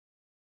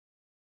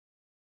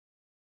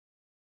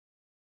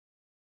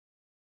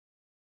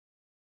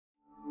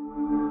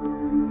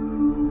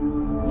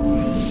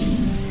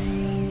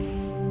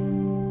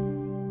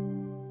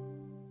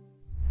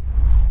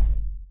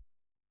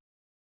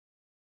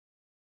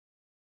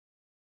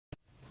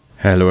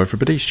Hello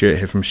everybody, Stuart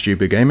here from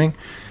Stubu Gaming.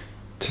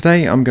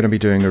 Today I'm going to be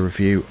doing a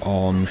review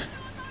on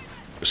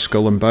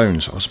Skull and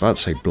Bones. I was about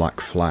to say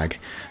Black Flag.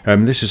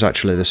 This is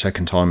actually the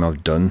second time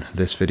I've done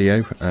this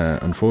video.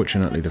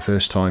 Unfortunately the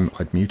first time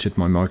I'd muted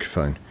my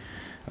microphone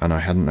and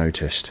I hadn't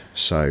noticed,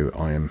 so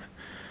I am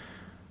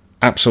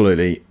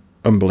absolutely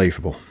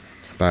unbelievable.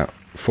 About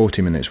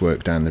 40 minutes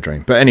work down the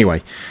drain. But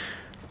anyway,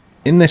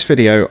 in this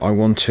video I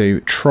want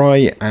to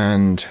try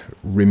and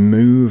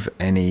remove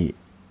any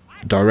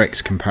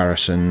direct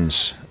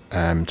comparisons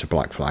to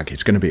Black Flag.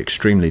 It's going to be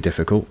extremely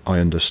difficult, I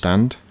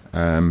understand,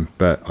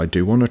 but I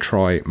do want to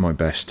try my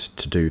best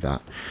to do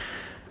that.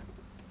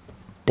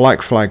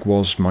 Black Flag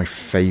was my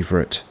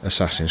favourite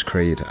Assassin's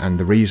Creed, and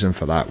the reason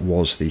for that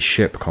was the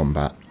ship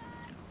combat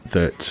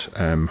that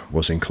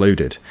was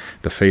included,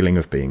 the feeling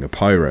of being a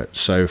pirate.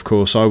 So of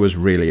course I was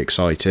really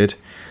excited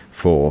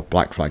for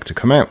Black Flag to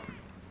come out.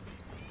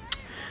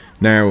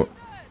 Now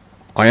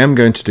I am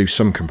going to do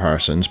some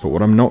comparisons, but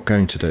what I'm not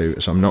going to do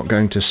is I'm not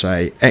going to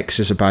say X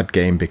is a bad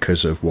game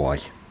because of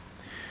Y,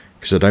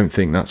 because I don't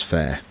think that's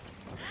fair.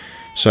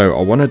 So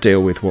I want to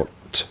deal with what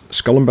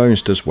Skull and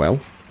Bones does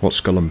well, what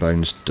Skull and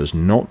Bones does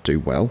not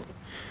do well,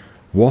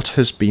 what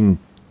has been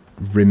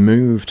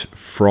removed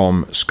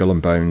from Skull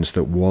and Bones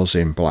that was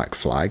in Black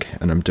Flag,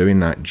 and I'm doing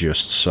that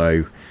just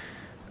so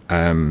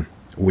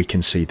we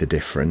can see the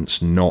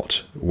difference,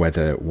 not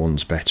whether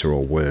one's better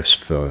or worse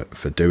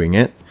for doing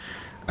it.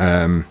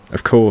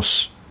 Of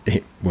course,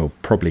 it will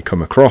probably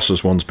come across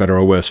as one's better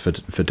or worse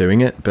for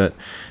doing it, but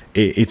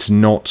it's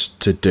not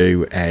to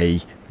do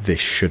this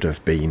should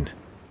have been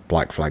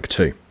Black Flag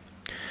 2.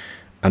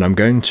 And I'm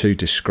going to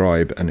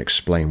describe and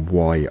explain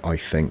why I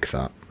think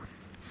that.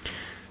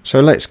 So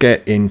let's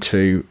get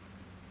into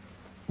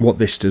what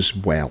this does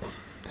well.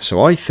 So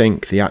I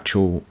think the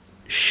actual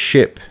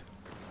ship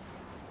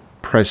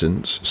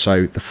presence,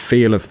 so the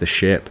feel of the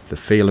ship, the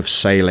feel of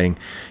sailing,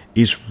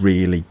 is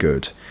really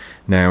good.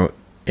 Now,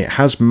 it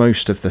has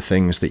most of the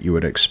things that you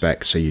would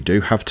expect. So you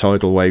do have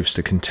tidal waves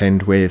to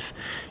contend with,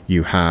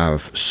 you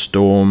have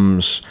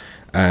storms,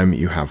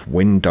 you have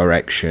wind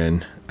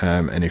direction,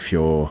 and if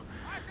you're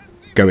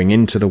going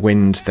into the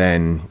wind,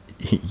 then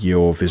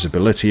your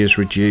visibility is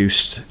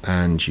reduced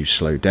and you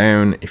slow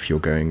down. If you're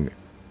going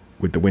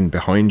with the wind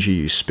behind you,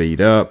 you speed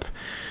up.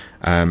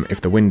 If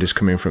the wind is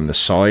coming from the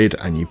side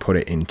and you put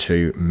it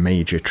into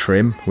major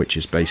trim, which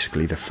is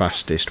basically the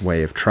fastest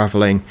way of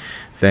travelling,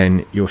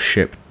 then your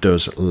ship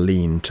does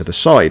lean to the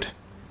side.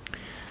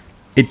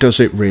 It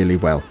does it really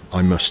well,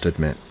 I must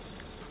admit.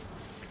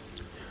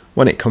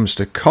 When it comes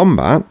to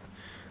combat,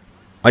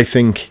 I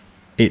think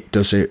it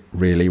does it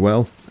really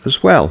well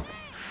as well.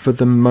 For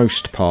the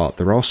most part,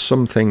 there are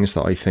some things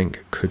that I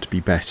think could be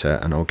better,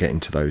 and I'll get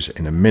into those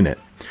in a minute.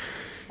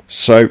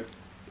 So,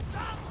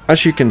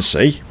 as you can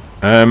see,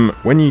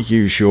 when you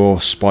use your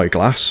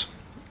spyglass,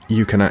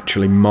 you can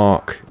actually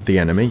mark the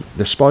enemy.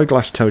 The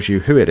spyglass tells you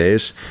who it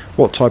is,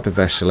 what type of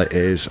vessel it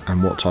is,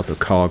 and what type of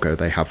cargo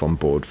they have on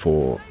board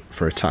for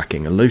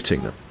attacking and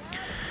looting them.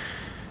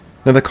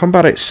 Now the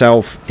combat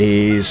itself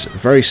is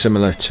very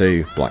similar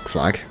to Black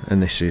Flag,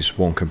 and this is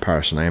one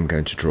comparison I am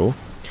going to draw.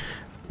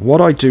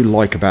 What I do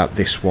like about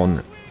this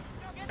one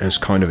as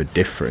kind of a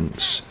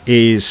difference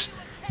is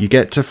you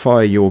get to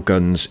fire your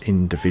guns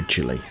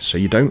individually, so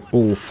you don't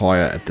all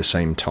fire at the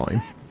same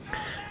time,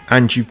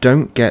 and you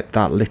don't get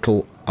that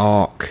little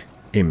arc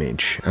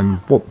image. And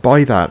what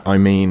by that I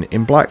mean,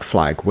 in Black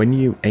Flag, when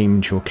you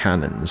aimed your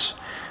cannons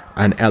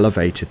and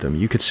elevated them,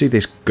 you could see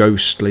this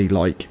ghostly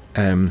like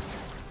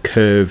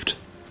curved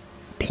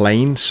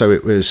plane. So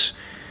it was,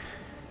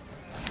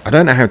 I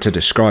don't know how to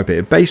describe it,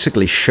 it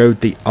basically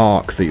showed the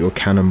arc that your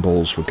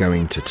cannonballs were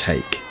going to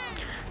take.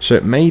 So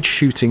it made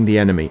shooting the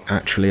enemy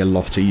actually a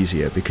lot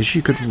easier, because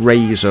you could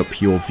raise up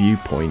your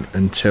viewpoint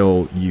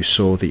until you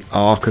saw the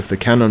arc of the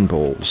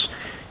cannonballs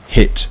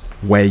hit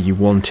where you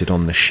wanted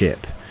on the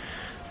ship.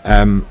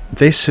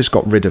 This has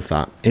got rid of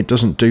that. It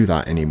doesn't do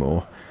that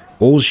anymore.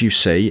 All you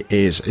see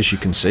is, as you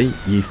can see,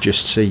 you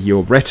just see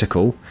your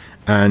reticle,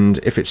 and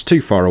if it's too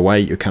far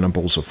away, your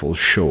cannonballs will fall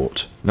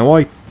short. Now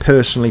I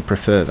personally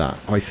prefer that.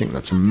 I think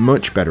that's a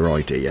much better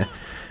idea,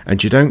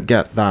 and you don't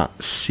get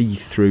that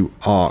see-through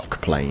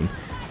arc plane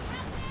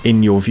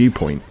in your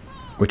viewpoint,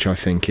 which I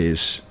think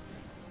is,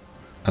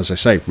 as I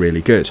say,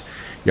 really good.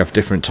 You have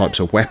different types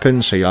of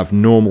weapons, so you have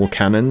normal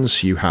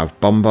cannons, you have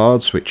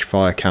bombards which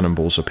fire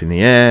cannonballs up in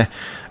the air,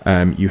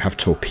 you have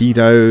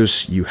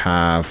torpedoes, you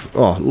have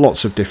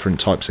lots of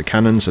different types of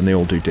cannons, and they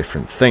all do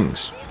different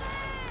things.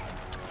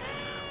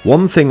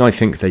 One thing I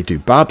think they do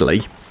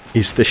badly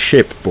is the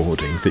ship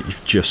boarding that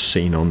you've just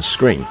seen on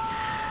screen.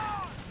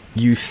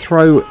 You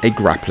throw a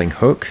grappling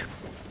hook.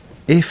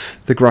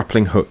 If the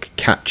grappling hook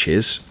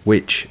catches,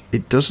 which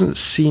it doesn't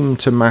seem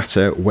to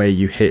matter where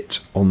you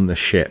hit on the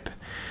ship,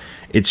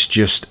 it's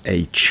just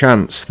a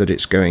chance that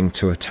it's going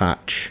to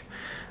attach.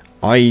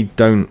 I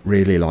don't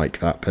really like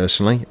that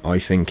personally. I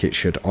think it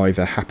should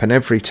either happen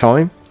every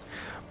time,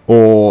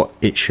 or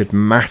it should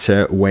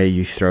matter where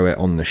you throw it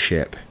on the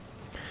ship.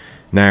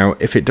 Now,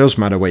 if it does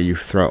matter where you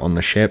throw it on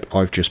the ship,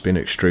 I've just been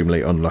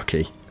extremely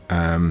unlucky.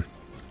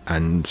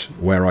 and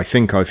where I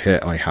think I've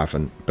hit, I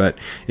haven't, but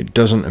it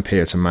doesn't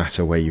appear to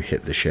matter where you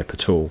hit the ship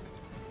at all.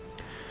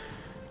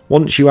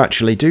 Once you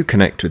actually do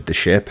connect with the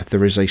ship,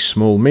 there is a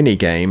small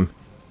mini-game.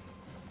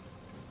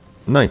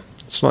 No,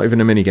 it's not even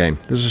a mini-game.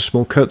 There's a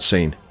small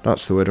cutscene.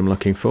 That's the word I'm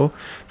looking for.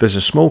 There's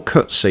a small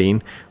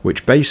cutscene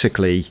which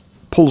basically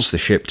pulls the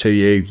ship to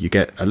you. You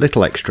get a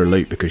little extra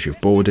loot because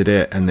you've boarded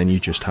it, and then you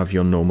just have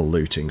your normal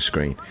looting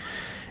screen.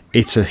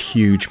 It's a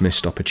huge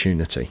missed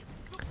opportunity,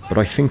 but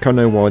I think I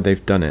know why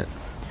they've done it.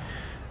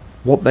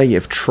 What they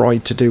have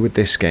tried to do with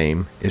this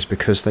game is,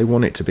 because they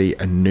want it to be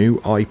a new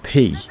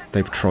IP,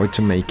 they've tried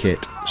to make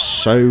it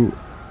so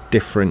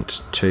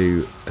different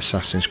to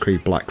Assassin's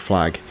Creed Black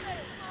Flag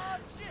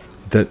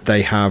that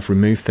they have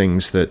removed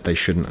things that they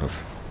shouldn't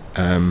have.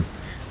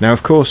 Now,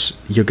 of course,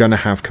 you're going to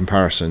have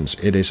comparisons.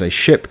 It is a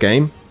ship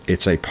game,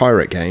 it's a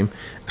pirate game,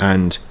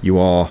 and you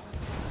are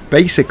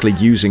basically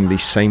using the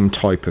same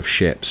type of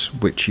ships,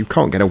 which you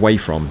can't get away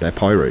from. They're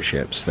pirate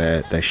ships.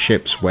 They're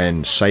ships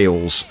when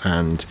sails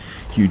and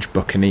huge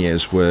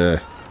buccaneers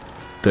were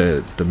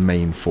the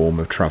main form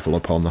of travel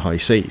upon the high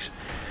seas.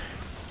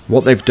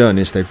 What they've done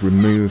is they've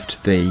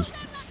removed the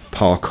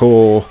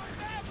parkour,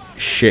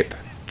 ship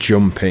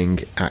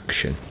jumping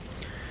action.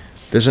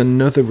 There's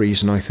another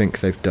reason I think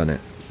they've done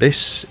it.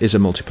 This is a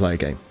multiplayer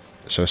game.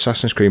 So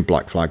Assassin's Creed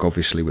Black Flag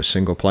obviously was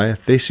single player.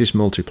 This is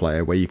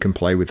multiplayer, where you can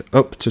play with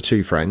up to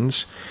 2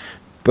 friends,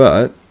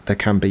 but there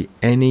can be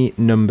any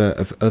number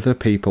of other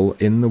people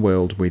in the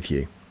world with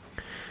you.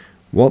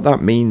 What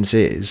that means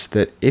is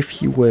that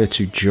if you were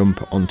to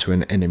jump onto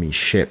an enemy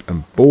ship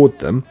and board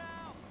them,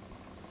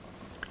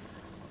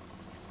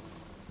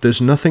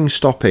 there's nothing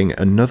stopping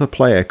another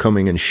player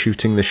coming and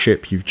shooting the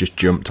ship you've just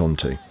jumped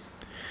onto.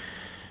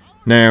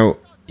 Now,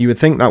 you would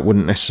think that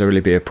wouldn't necessarily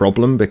be a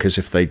problem, because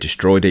if they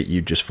destroyed it,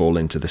 you'd just fall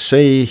into the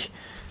sea.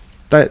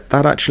 That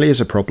actually is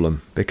a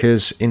problem,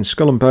 because in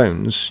Skull and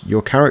Bones,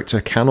 your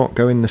character cannot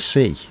go in the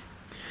sea.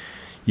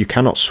 You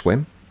cannot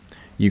swim.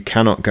 You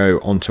cannot go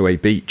onto a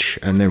beach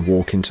and then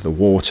walk into the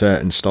water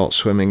and start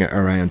swimming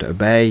around a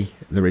bay.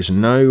 There is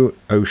no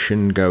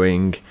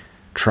ocean-going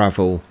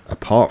travel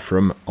apart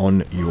from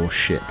on your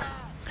ship.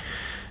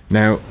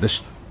 Now,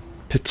 there's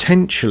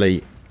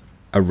potentially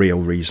a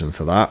real reason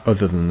for that,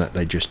 other than that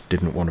they just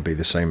didn't want to be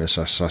the same as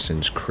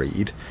Assassin's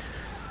Creed.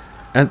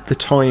 At the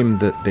time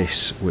that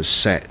this was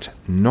set,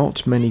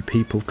 not many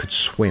people could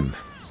swim.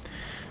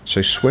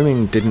 So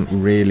swimming didn't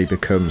really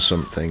become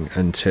something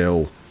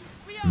until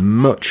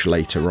much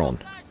later on.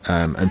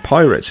 And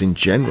pirates in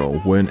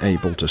general weren't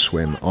able to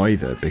swim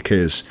either,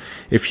 because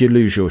if you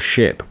lose your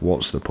ship,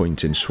 what's the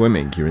point in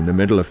swimming? You're in the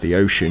middle of the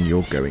ocean,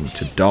 you're going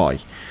to die.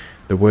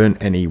 There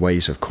weren't any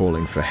ways of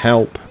calling for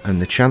help,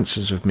 and the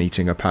chances of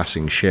meeting a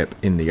passing ship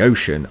in the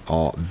ocean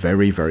are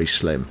very, very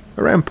slim.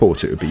 Around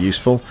port it would be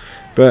useful,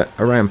 but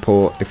around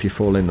port, if you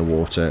fall in the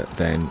water,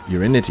 then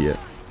you're an idiot,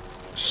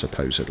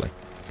 supposedly.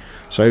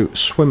 So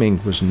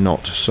swimming was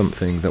not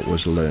something that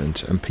was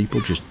learned, and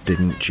people just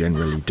didn't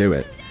generally do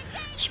it.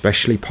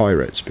 Especially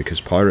pirates, because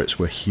pirates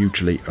were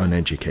hugely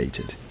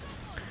uneducated.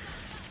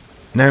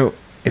 Now,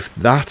 if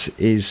that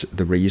is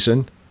the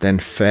reason, then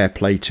fair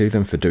play to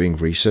them for doing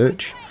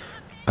research.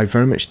 I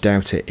very much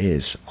doubt it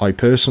is. I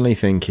personally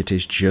think it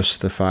is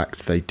just the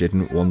fact they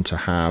didn't want to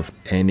have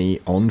any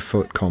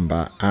on-foot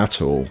combat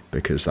at all,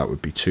 because that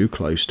would be too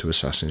close to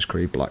Assassin's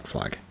Creed Black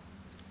Flag.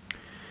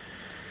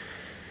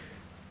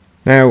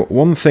 Now,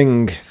 one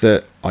thing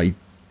that I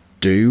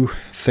do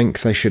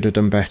think they should have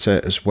done better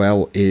as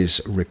well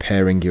is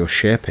repairing your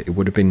ship. It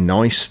would have been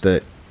nice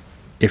that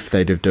if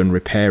they'd have done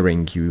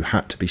repairing, you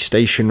had to be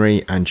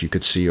stationary and you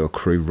could see your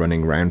crew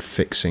running around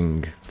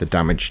fixing the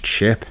damaged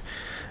ship.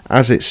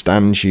 As it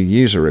stands, you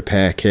use a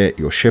repair kit,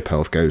 your ship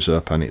health goes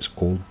up, and it's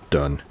all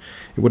done.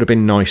 It would have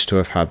been nice to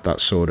have had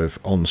that sort of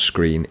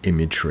on-screen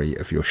imagery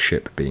of your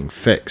ship being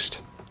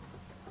fixed.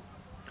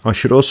 I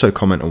should also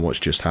comment on what's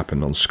just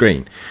happened on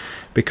screen.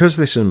 Because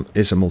this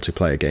is a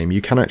multiplayer game,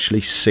 you can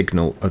actually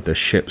signal other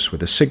ships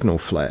with a signal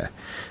flare,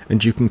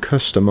 and you can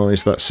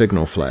customise that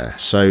signal flare.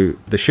 So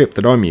the ship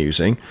that I'm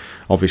using,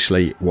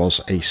 obviously,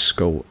 was a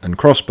Skull and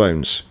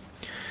Crossbones.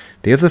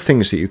 The other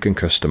things that you can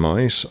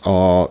customise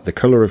are the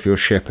colour of your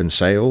ship and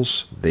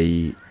sails,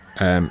 the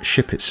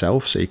ship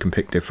itself, so you can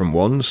pick different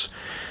ones,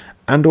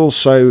 and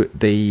also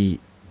the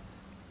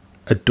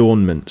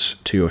adornments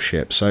to your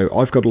ship. So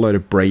I've got a load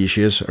of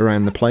braziers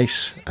around the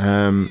place,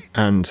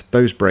 and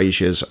those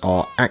braziers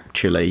are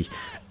actually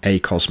a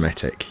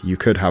cosmetic. You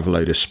could have a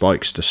load of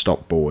spikes to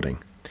stop boarding.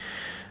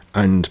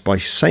 And by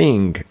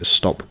saying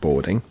stop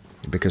boarding,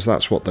 because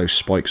that's what those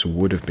spikes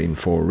would have been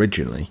for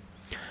originally,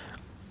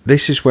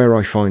 this is where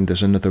I find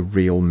there's another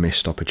real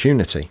missed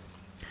opportunity.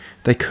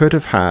 They could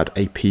have had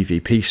a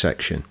PvP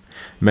section.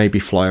 Maybe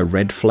fly a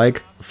red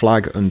flag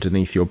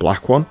underneath your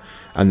black one,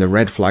 and the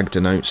red flag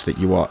denotes that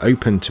you are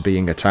open to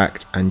being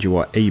attacked and you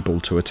are able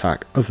to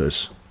attack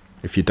others.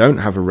 If you don't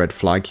have a red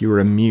flag, you are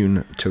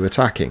immune to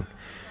attacking.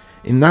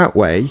 In that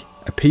way,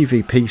 a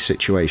PvP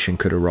situation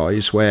could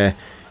arise where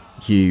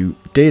you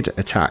did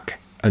attack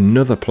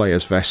another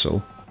player's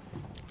vessel,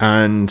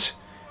 and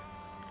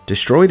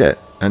destroyed it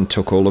and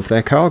took all of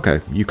their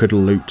cargo. You could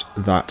loot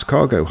that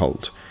cargo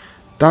hold.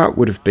 That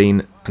would have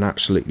been an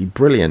absolutely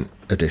brilliant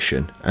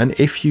addition. And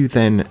if you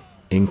then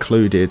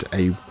included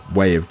a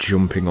way of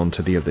jumping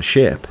onto the other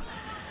ship,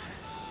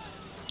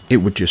 it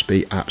would just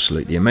be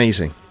absolutely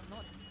amazing.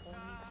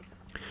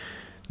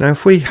 Now,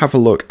 if we have a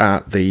look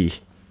at the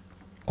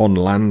on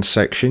land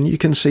section, you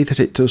can see that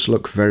it does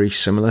look very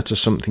similar to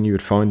something you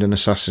would find in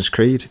Assassin's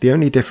Creed. The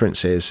only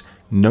difference is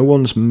no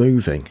one's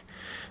moving.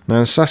 Now,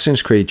 in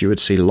Assassin's Creed, you would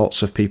see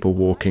lots of people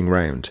walking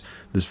around.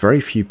 There's very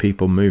few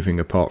people moving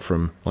apart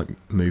from like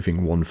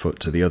moving one foot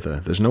to the other.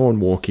 There's no one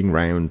walking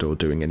around or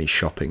doing any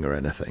shopping or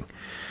anything.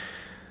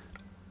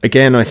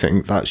 Again, I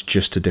think that's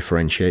just to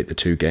differentiate the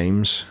two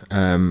games,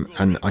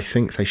 and I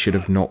think they should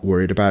have not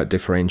worried about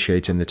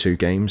differentiating the two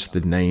games.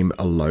 The name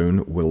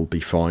alone will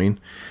be fine.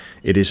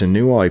 It is a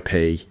new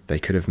IP. They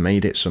could have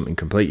made it something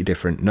completely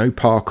different. No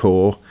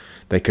parkour.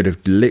 They could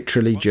have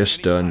literally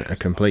just done a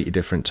completely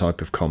different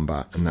type of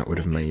combat, and that would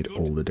have made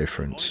all the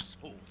difference.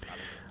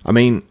 I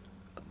mean,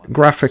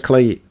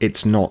 graphically,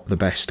 it's not the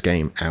best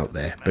game out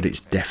there, but it's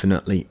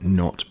definitely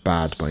not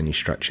bad by any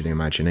stretch of the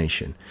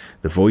imagination.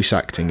 The voice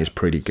acting is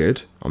pretty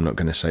good. I'm not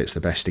going to say it's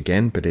the best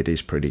again, but it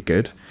is pretty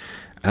good.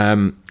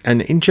 And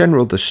in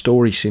general, the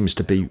story seems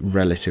to be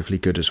relatively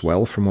good as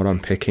well, from what I'm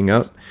picking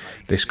up.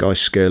 This guy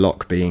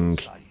Skurlock being,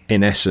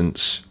 in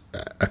essence,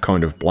 a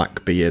kind of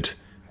Blackbeard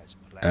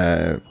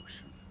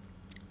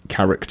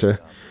character.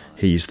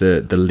 He's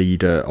the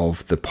leader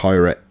of the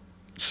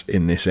pirates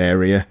in this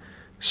area,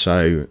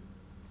 so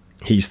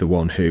he's the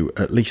one who,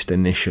 at least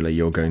initially,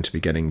 you're going to be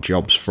getting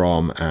jobs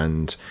from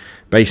and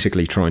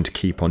basically trying to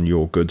keep on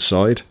your good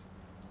side.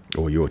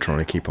 Or you're trying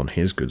to keep on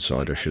his good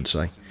side, I should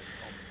say.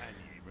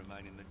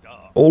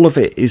 All of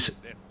it is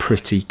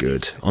pretty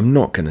good. I'm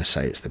not going to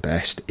say it's the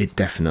best. It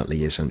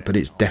definitely isn't. But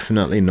it's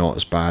definitely not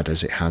as bad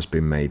as it has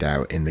been made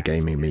out in the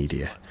gaming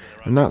media.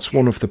 And that's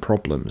one of the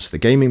problems. The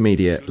gaming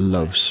media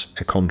loves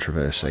a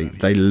controversy.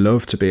 They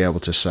love to be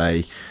able to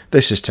say,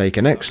 this has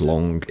taken X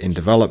long in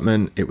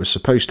development, it was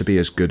supposed to be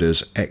as good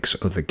as X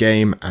other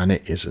game, and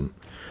it isn't.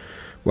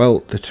 Well,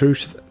 the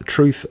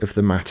truth of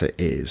the matter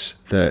is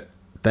that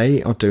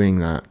they are doing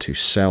that to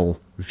sell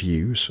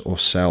views or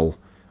sell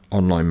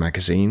online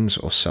magazines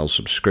or sell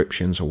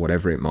subscriptions or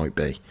whatever it might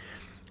be.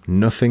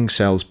 Nothing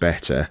sells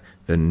better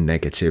than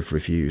negative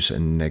reviews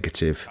and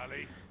negative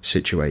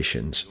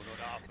situations.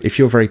 If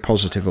you're very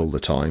positive all the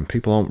time,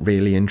 people aren't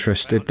really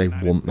interested. They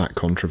want that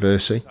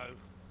controversy.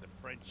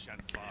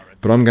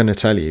 But I'm going to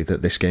tell you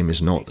that this game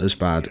is not as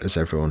bad as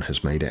everyone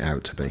has made it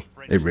out to be.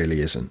 It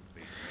really isn't.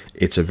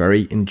 It's a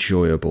very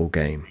enjoyable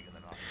game.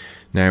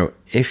 Now,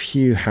 if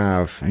you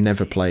have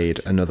never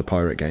played another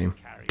pirate game,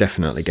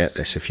 definitely get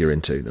this if you're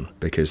into them,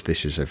 because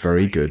this is a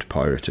very good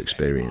pirate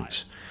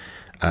experience.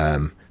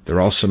 There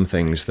are some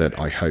things that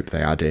I hope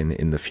they add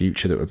in the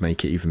future that would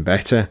make it even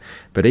better,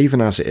 but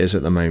even as it is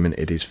at the moment,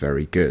 it is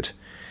very good.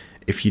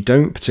 If you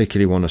don't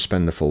particularly want to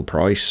spend the full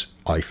price,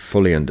 I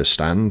fully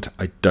understand.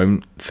 I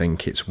don't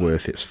think it's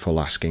worth its full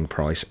asking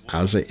price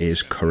as it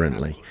is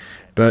currently.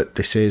 But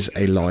this is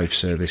a live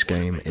service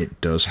game. It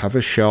does have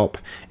a shop.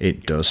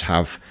 It does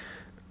have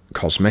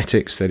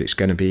cosmetics that it's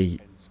going to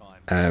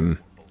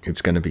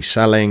be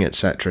selling,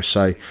 etc.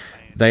 So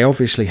they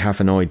obviously have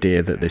an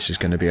idea that this is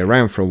going to be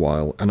around for a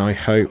while, and I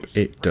hope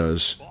it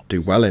does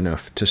do well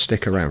enough to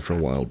stick around for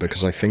a while,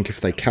 because I think if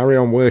they carry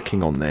on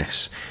working on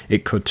this,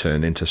 it could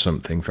turn into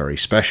something very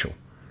special.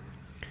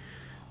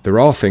 There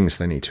are things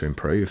they need to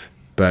improve,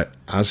 but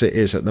as it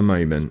is at the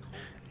moment,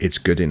 it's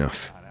good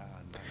enough.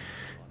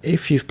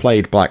 If you've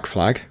played Black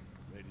Flag,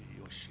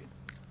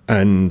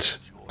 and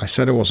I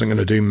said I wasn't going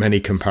to do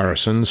many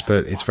comparisons,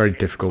 but it's very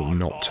difficult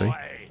not to.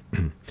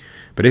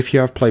 But if you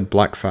have played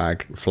Black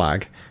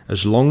Flag,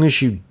 as long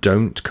as you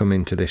don't come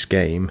into this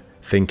game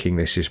thinking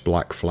this is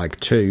Black Flag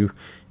 2,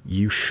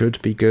 you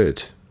should be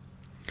good.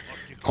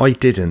 I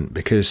didn't,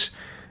 because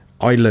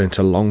I learnt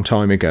a long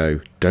time ago,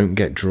 don't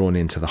get drawn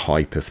into the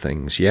hype of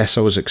things. Yes,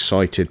 I was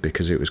excited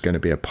because it was going to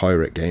be a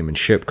pirate game and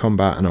ship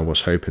combat, and I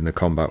was hoping the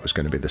combat was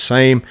going to be the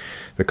same.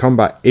 The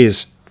combat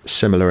is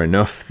similar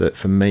enough that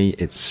for me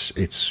it's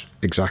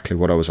exactly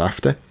what I was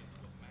after.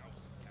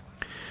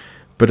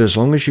 But as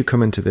long as you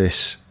come into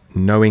this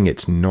knowing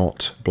it's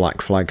not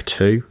Black Flag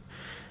 2,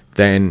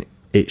 then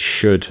it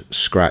should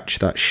scratch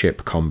that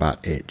ship combat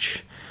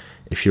itch.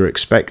 If you're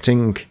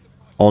expecting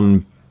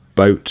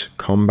on-boat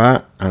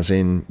combat, as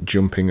in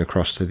jumping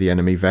across to the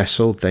enemy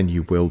vessel, then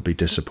you will be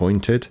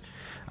disappointed,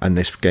 and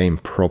this game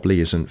probably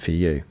isn't for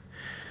you.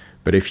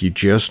 But if you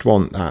just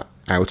want that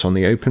out on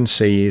the open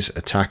seas,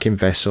 attacking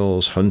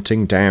vessels,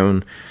 hunting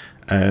down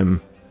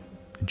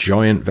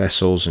giant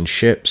vessels and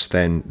ships,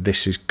 then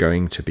this is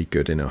going to be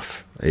good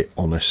enough. It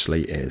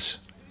honestly is.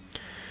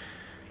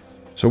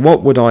 So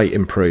what would I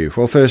improve?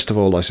 Well, first of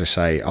all, as I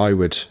say, I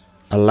would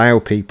allow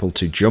people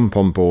to jump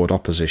on board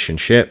opposition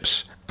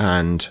ships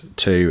and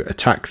to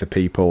attack the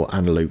people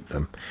and loot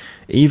them.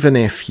 Even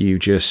if you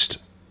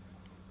just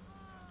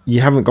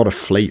you haven't got a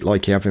fleet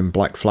like you have in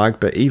Black Flag,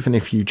 but even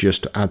if you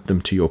just add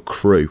them to your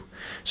crew,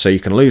 so you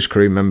can lose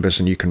crew members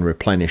and you can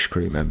replenish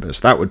crew members,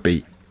 that would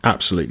be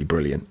absolutely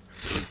brilliant.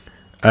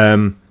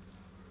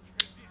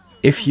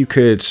 If you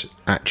could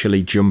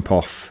actually jump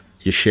off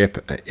your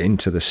ship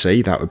into the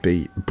sea, that would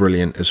be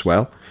brilliant as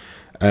well.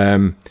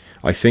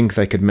 I think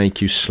they could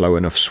make you slow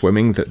enough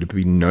swimming that there'd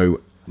be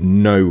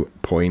no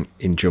point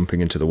in jumping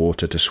into the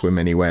water to swim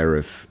anywhere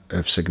of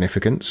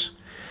significance.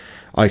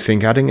 I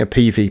think adding a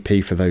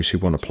PvP for those who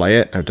want to play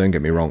it, now don't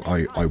get me wrong,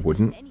 I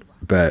wouldn't,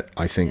 but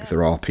I think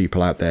there are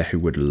people out there who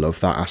would love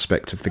that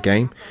aspect of the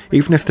game.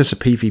 Even if there's a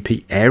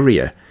PvP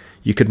area,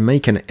 you could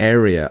make an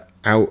area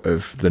out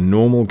of the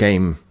normal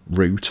game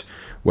route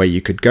where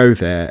you could go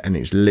there and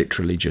it's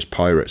literally just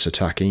pirates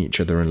attacking each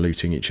other and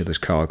looting each other's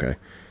cargo.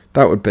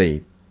 That would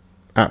be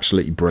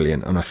absolutely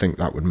brilliant, and I think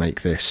that would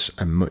make this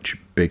a much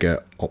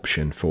bigger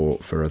option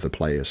for other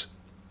players.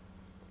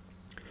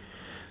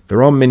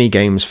 There are mini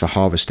games for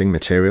harvesting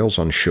materials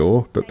on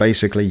shore, but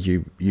basically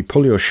you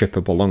pull your ship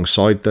up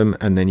alongside them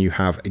and then you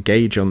have a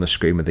gauge on the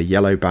screen with a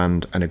yellow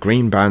band and a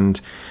green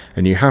band,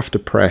 and you have to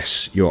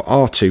press your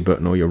R2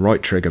 button or your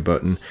right trigger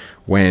button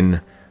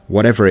when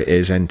whatever it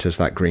is enters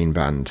that green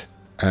band.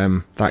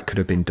 That could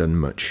have been done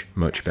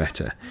much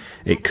better.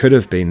 It could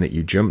have been that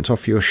you jumped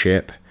off your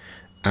ship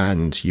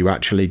and you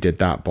actually did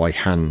that by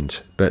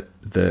hand, but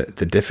the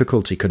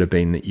difficulty could have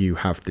been that you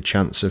have the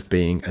chance of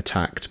being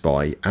attacked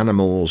by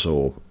animals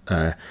or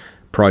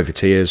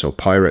privateers or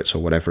pirates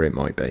or whatever it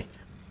might be.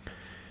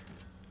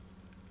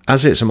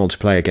 As it's a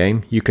multiplayer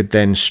game, you could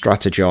then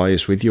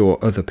strategize with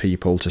your other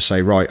people to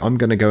say, right, I'm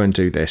going to go and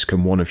do this,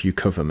 can one of you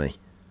cover me?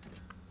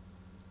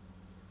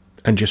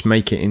 And just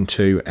make it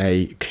into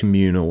a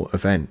communal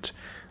event.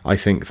 I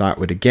think that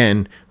would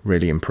again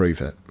really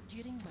improve it.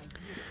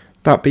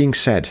 That being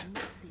said,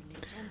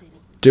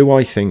 do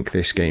I think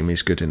this game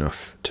is good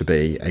enough to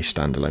be a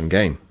standalone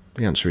game?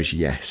 The answer is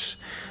yes.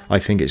 I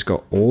think it's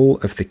got all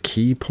of the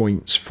key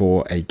points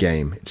for a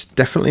game. It's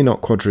definitely not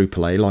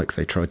quadruple A like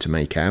they tried to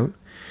make out.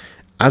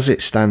 As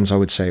it stands, I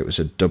would say it was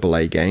a double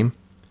A game.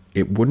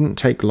 It wouldn't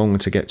take long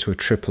to get to a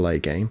triple A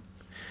game.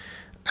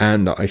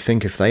 And I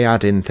think if they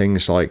add in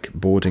things like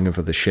boarding of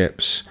other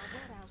ships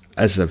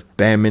as a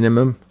bare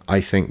minimum, I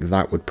think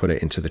that would put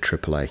it into the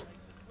triple A.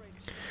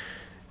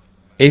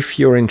 If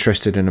you're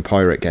interested in a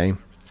pirate game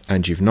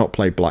and you've not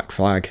played Black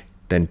Flag,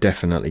 then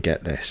definitely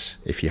get this.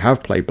 If you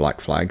have played Black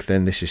Flag,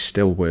 then this is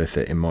still worth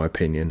it in my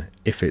opinion,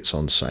 if it's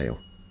on sale.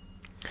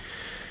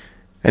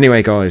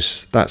 Anyway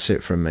guys, that's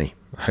it from me.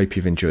 I hope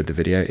you've enjoyed the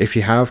video. If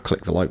you have,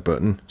 click the like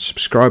button,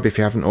 subscribe if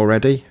you haven't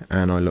already,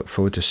 and I look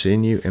forward to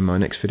seeing you in my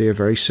next video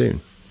very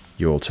soon.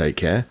 You all take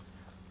care.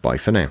 Bye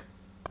for now.